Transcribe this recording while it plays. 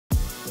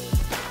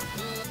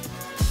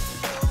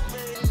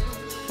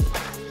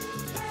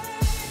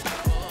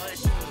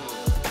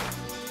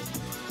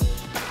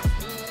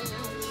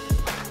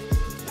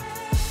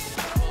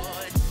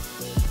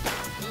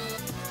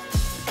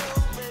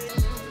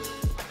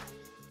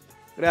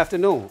Good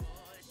afternoon.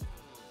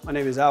 My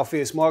name is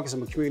Alpheaus Marcus.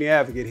 I'm a community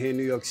advocate here in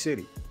New York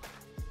City.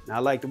 And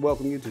I'd like to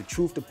welcome you to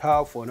Truth to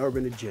Power for an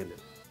Urban Agenda.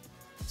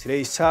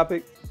 Today's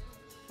topic,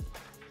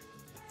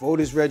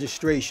 voters'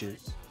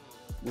 registrations,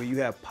 where you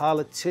have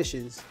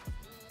politicians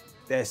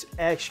that's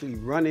actually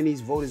running these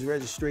voters'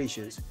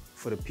 registrations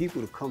for the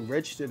people to come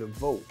register to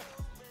vote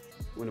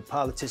when the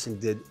politician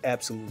did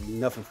absolutely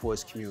nothing for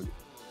his community.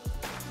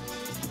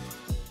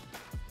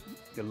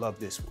 You'll love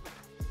this one.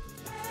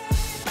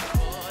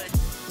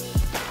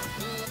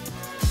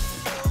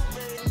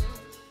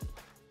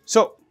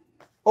 So,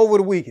 over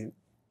the weekend,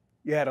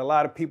 you had a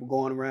lot of people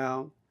going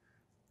around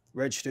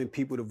registering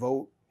people to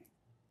vote.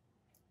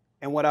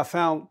 And what I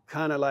found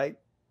kind of like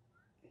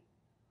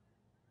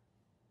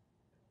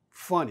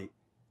funny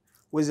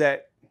was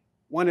that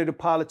one of the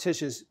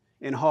politicians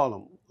in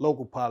Harlem,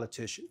 local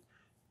politician,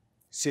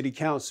 city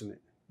councilman,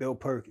 Bill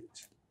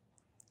Perkins,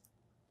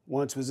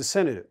 once was a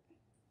senator.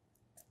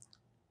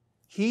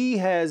 He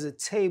has a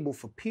table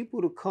for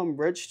people to come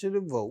register to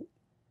vote.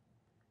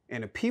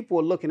 And the people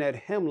are looking at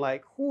him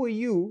like, who are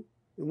you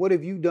and what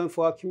have you done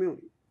for our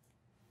community?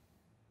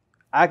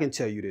 I can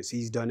tell you this,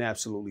 he's done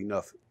absolutely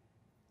nothing.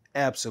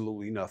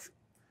 Absolutely nothing.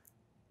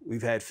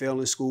 We've had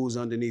failing schools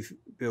underneath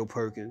Bill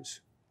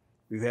Perkins.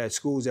 We've had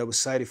schools that were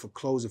cited for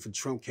closing for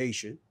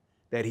truncation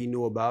that he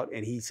knew about,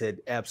 and he said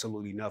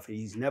absolutely nothing.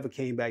 He's never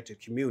came back to the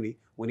community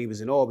when he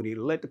was in Albany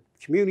to let the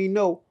community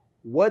know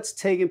what's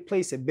taking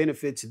place that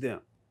benefits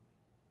them.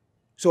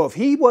 So if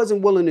he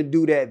wasn't willing to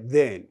do that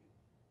then,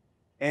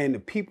 and the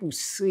people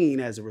seen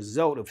as a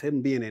result of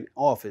him being in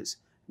office,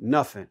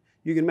 nothing.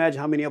 You can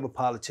imagine how many other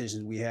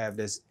politicians we have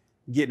that's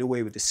getting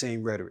away with the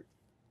same rhetoric.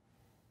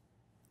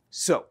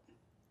 So,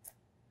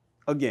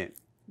 again,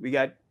 we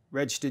got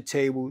registered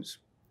tables.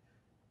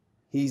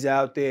 He's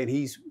out there and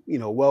he's,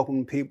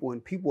 welcoming people,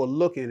 and people are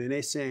looking and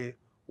they're saying,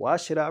 why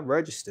should I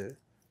register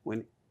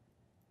when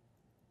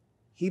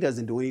he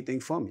doesn't do anything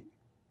for me?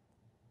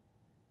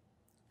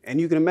 And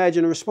you can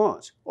imagine the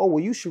response. Oh,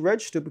 well, you should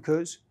register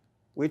because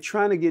we're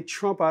trying to get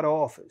Trump out of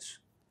office.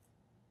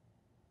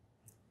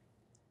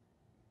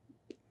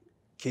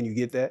 Can you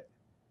get that?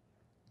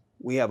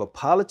 We have a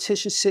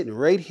politician sitting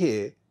right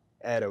here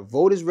at a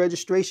voters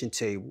registration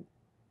table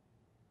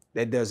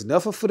that does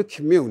nothing for the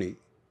community,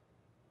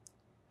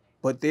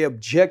 but their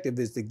objective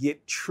is to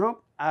get Trump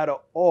out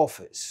of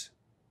office.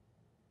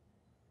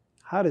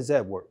 How does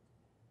that work?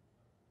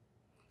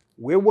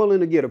 We're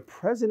willing to get a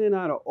president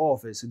out of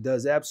office who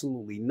does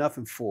absolutely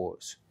nothing for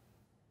us,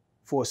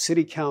 for a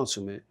city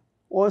councilman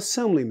or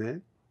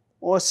assemblyman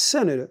or a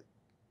senator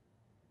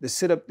to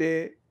sit up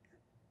there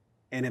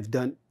and have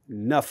done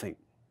nothing.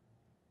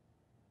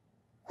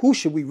 Who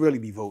should we really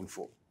be voting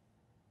for?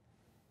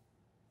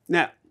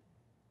 Now,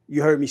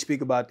 you heard me speak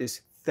about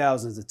this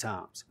thousands of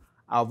times.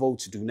 Our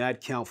votes do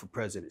not count for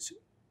presidency.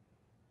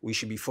 We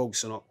should be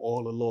focusing on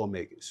all the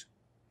lawmakers.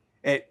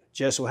 And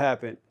just so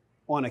happened,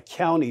 on a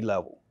county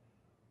level,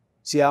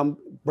 see how I'm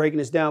breaking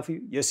this down for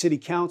you? Your city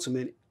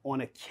councilman on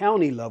a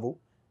county level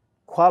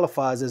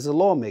qualifies as a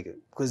lawmaker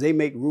because they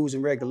make rules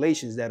and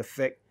regulations that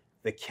affect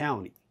the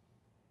county,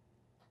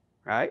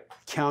 right?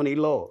 County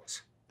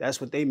laws.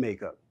 That's what they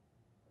make up.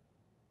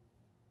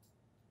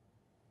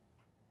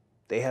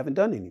 They haven't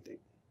done anything.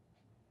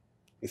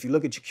 If you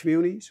look at your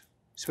communities,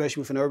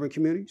 especially within urban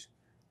communities,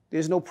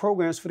 there's no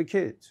programs for the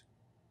kids.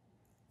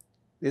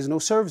 There's no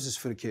services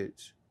for the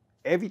kids.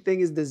 Everything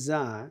is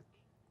designed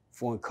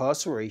for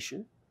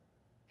incarceration,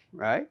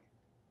 right?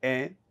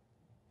 And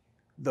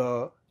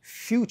the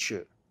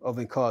future of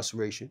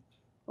incarceration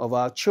of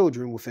our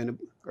children within the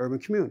urban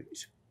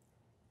communities.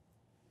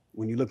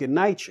 When you look at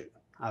NYCHA,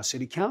 our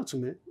city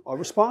councilmen are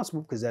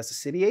responsible because that's a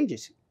city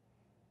agency.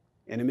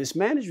 And the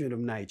mismanagement of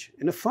NYCHA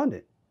and the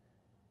funding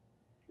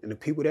and the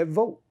people that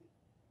vote.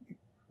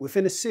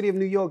 Within the city of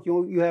New York,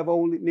 you have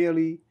only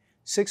nearly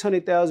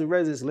 600,000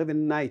 residents living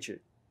in NYCHA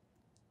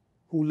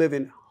who live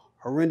in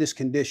horrendous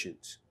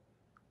conditions.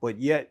 But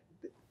yet,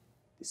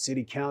 the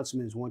city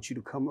councilmen want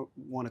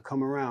to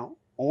come around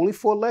only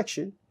for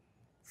election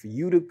for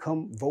you to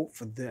come vote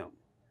for them.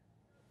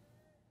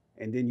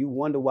 And then you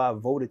wonder why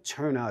voter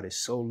turnout is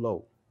so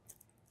low.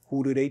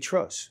 Who do they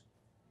trust?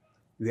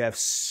 You have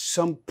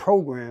some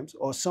programs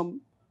or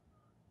some,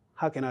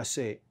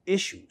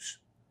 issues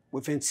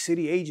within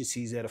city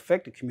agencies that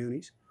affect the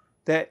communities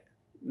that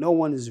no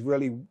one is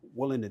really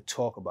willing to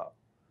talk about.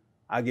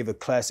 I'll give a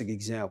classic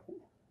example.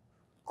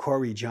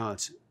 Corey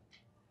Johnson.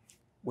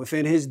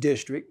 Within his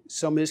district,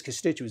 some of his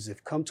constituents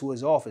have come to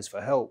his office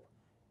for help,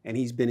 and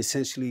he's been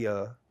essentially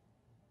a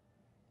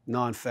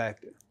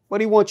non-factor.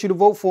 But he wants you to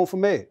vote for him for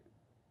mayor.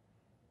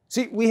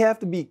 See, we have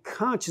to be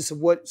conscious of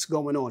what's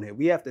going on here.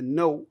 We have to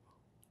know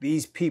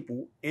these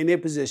people in their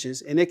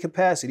positions, in their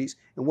capacities,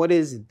 and what it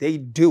is they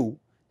do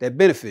that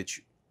benefits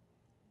you.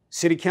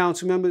 City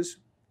council members,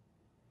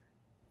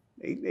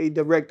 they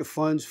direct the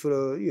funds for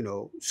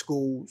the,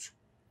 schools,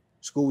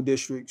 school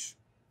districts,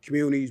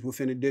 communities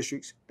within the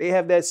districts. They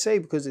have that say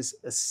because it's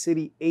a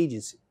city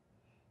agency.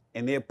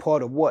 And they're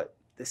part of what?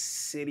 The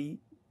city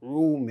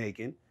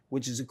rulemaking,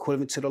 which is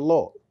equivalent to the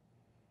law.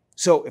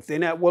 So if they're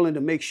not willing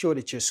to make sure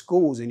that your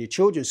schools and your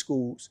children's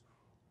schools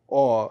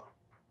are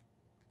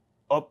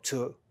up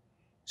to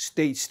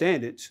state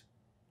standards,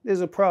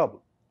 there's a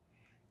problem.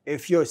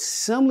 If your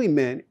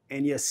assemblymen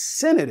and your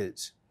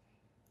senators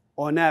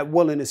are not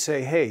willing to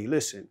say, hey,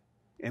 listen,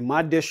 in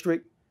my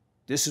district,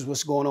 this is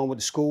what's going on with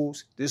the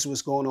schools, this is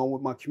what's going on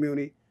with my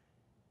community,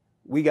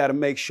 we got to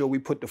make sure we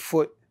put the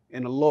foot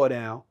in the law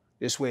down,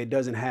 this way it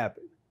doesn't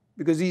happen.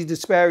 Because these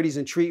disparities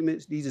in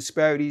treatments, these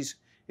disparities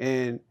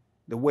in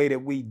the way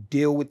that we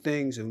deal with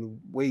things and the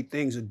way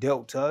things are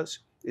dealt to us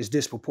is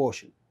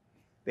disproportionate.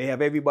 They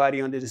have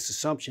everybody under this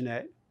assumption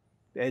that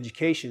the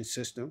education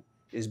system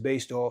is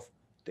based off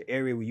the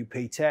area where you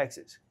pay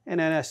taxes. And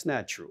that's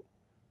not true.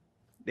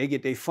 They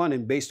get their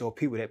funding based on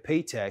people that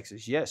pay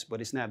taxes, yes,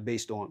 but it's not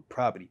based on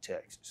property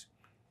taxes.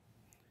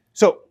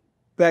 So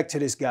back to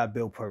this guy,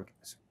 Bill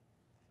Perkins.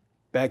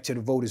 Back to the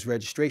voters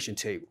registration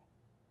table.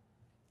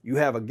 You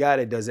have a guy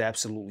that does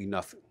absolutely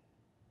nothing.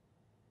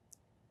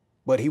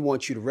 But he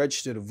wants you to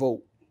register to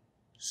vote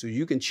so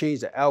you can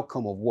change the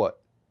outcome of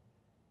what?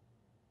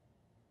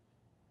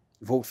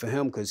 Vote for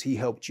him because he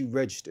helped you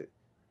register.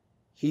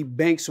 He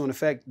banks on the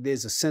fact that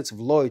there's a sense of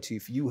loyalty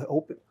for you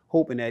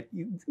hoping that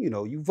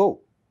you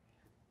vote.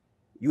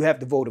 You have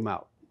to vote him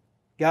out.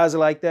 Guys are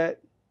like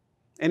that,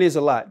 and there's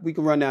a lot. We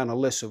can run down a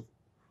list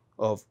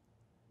of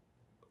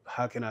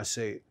how can I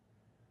say it,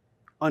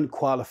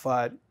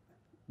 unqualified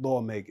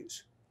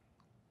lawmakers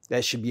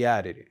that should be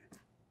out of there.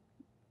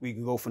 We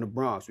can go from the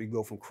Bronx. We can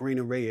go from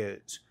Karina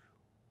Reyes.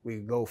 We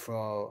can go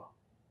from,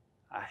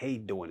 I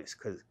hate doing this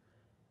because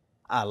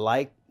I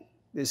like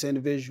this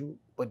individual,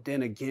 but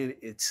then again,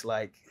 it's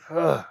like,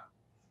 no,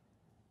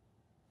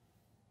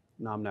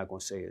 I'm not going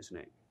to say his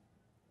name.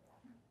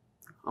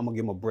 I'm going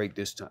to give him a break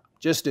this time,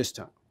 just this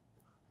time.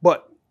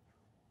 But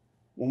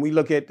when we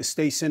look at the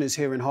state senators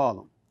here in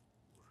Harlem,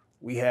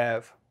 we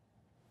have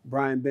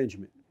Brian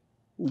Benjamin,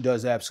 who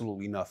does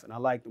absolutely nothing. I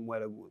liked him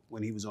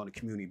when he was on the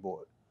community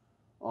board.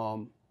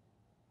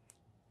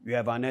 You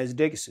have Inez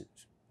Dickinson.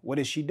 What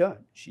has she done?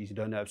 She's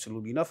done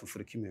absolutely nothing for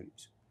the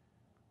communities.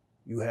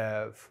 You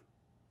have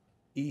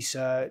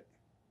Eastside.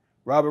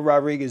 Robert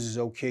Rodriguez is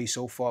okay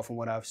so far from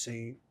what I've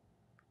seen.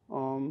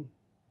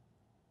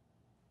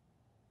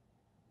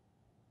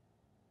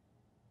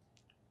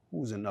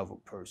 Who's another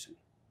person?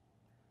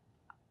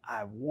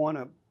 I want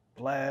to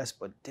blast,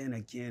 but then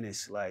again,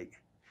 it's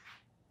like,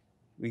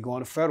 we go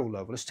on the federal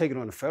level. Let's take it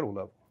on the federal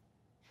level.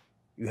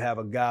 You have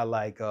a guy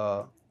like,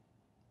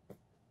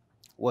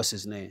 what's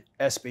his name?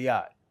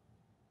 Alpheaus.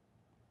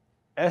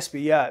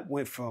 Alpheaus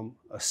went from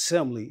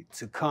assembly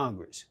to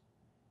Congress.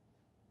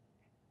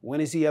 When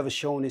has he ever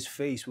shown his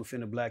face within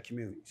the black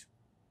communities?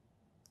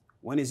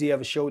 When has he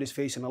ever showed his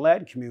face in the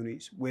Latin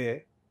communities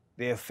where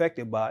they're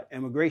affected by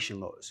immigration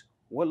laws?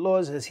 What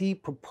laws has he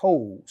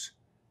proposed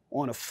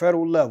on a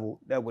federal level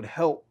that would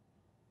help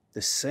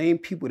the same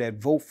people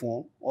that vote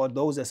for him or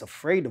those that's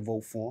afraid to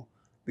vote for him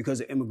because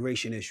of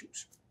immigration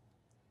issues?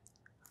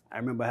 I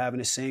remember having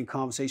the same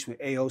conversation with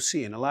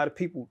AOC, and a lot of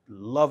people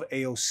love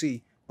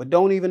AOC, but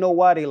don't even know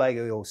why they like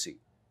AOC.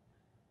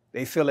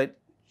 They feel that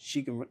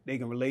they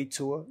can relate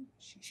to her.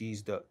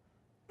 She's the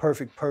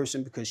perfect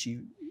person because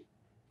she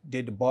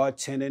did the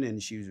bartending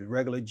and she was a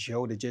regular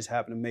Joe that just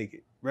happened to make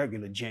it.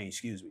 Regular Jane,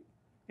 excuse me,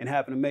 and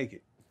happened to make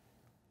it.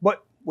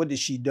 But what has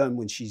she done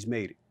when she's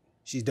made it?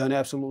 She's done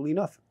absolutely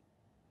nothing.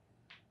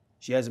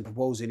 She hasn't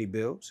proposed any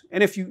bills.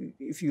 And if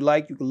you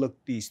like, you can look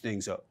these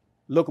things up.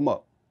 Look them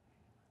up.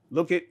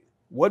 Look at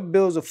what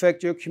bills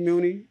affect your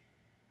community,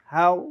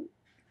 how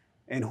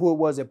and who it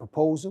was that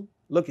proposed them.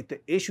 Look at the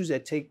issues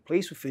that take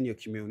place within your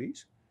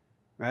communities,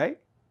 right?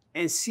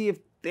 And see if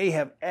they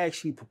have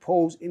actually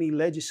proposed any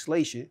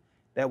legislation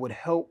that would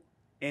help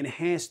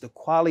enhance the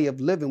quality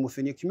of living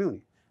within your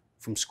community,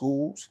 from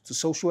schools to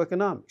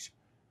socioeconomics.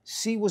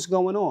 See what's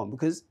going on,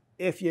 because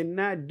if you're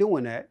not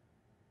doing that,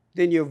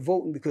 then you're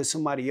voting because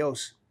somebody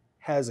else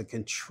has a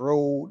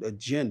controlled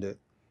agenda,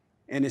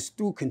 and it's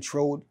through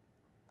controlled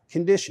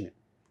conditioning.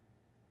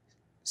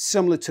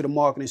 Similar to the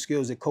marketing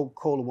skills that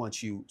Coca-Cola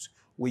once used,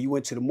 where you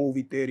went to the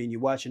movie theater and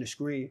you're watching the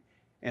screen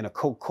and a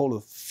Coca-Cola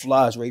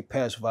flies right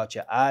past without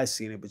your eyes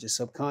seeing it, but your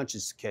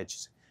subconscious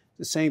catches it.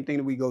 The same thing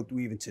that we go through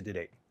even to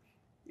today.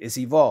 It's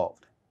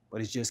evolved,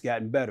 but it's just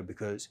gotten better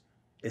because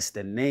it's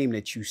the name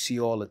that you see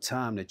all the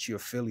time that you're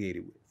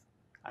affiliated with.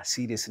 I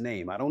see this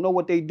name. I don't know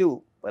what they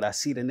do, but I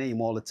see the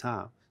name all the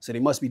time. So they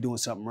must be doing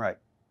something right.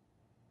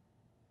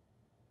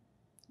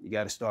 You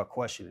got to start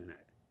questioning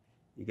that.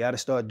 You got to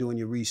start doing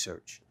your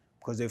research,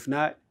 because if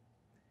not,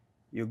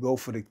 you'll go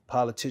for the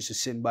politicians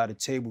sitting by the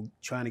table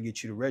trying to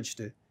get you to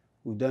register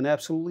who've done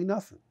absolutely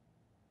nothing.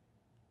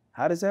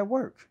 How does that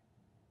work?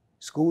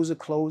 Schools are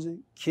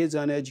closing, kids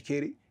are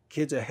uneducated,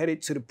 kids are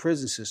headed to the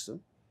prison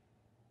system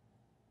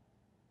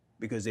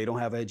because they don't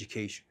have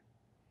education.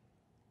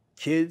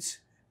 Kids,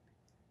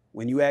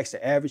 when you ask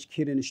the average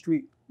kid in the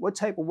street, what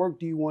type of work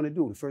do you want to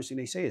do? The first thing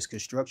they say is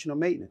construction or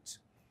maintenance.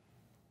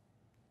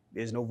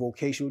 There's no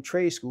vocational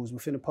trade schools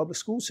within the public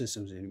school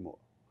systems anymore.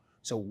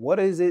 So what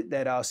is it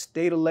that our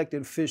state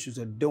elected officials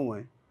are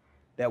doing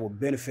that will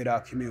benefit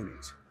our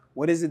communities?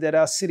 What is it that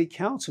our city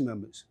council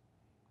members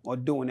are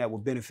doing that will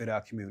benefit our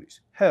communities?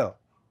 Hell,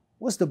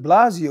 what's de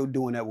Blasio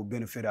doing that will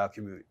benefit our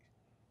communities?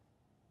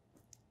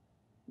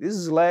 This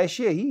is last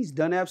year. He's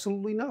done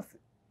absolutely nothing.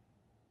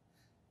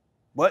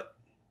 But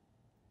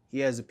he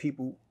has the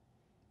people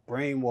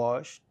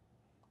brainwashed,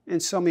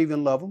 and some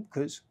even love him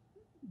because,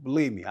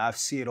 believe me, I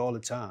see it all the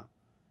time.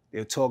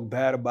 They'll talk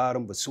bad about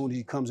him, but as soon as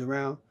he comes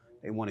around,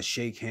 they want to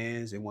shake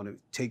hands. They want to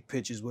take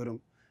pictures with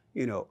him.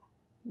 You know,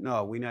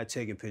 no, we're not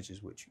taking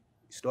pictures with you.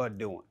 Start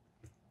doing.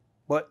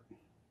 But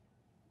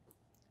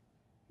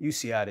you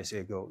see how this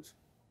here goes.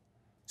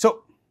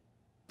 So,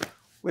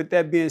 with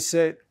that being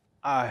said,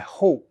 I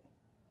hope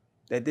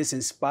that this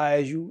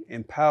inspires you,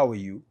 empower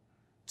you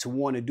to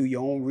want to do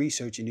your own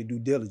research and your due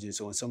diligence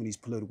on some of these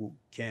political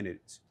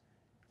candidates.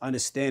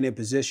 Understand their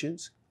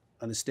positions,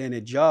 understand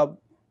their job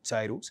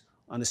titles,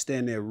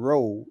 understand their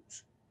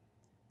roles,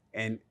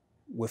 and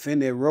within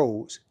their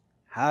roles,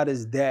 how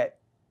does that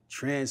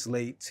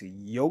translate to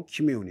your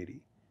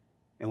community?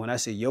 And when I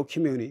say your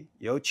community,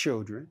 your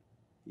children,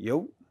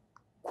 your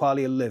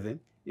quality of living,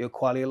 your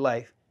quality of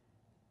life,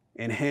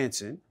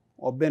 enhancing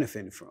or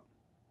benefiting from.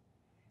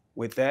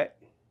 With that,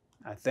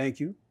 I thank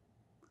you,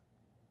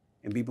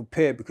 and be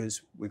prepared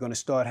because we're going to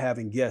start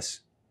having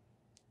guests,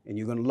 and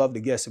you're going to love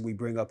the guests that we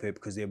bring up here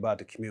because they're about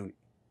the community.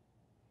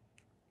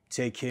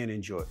 Take care and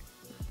enjoy.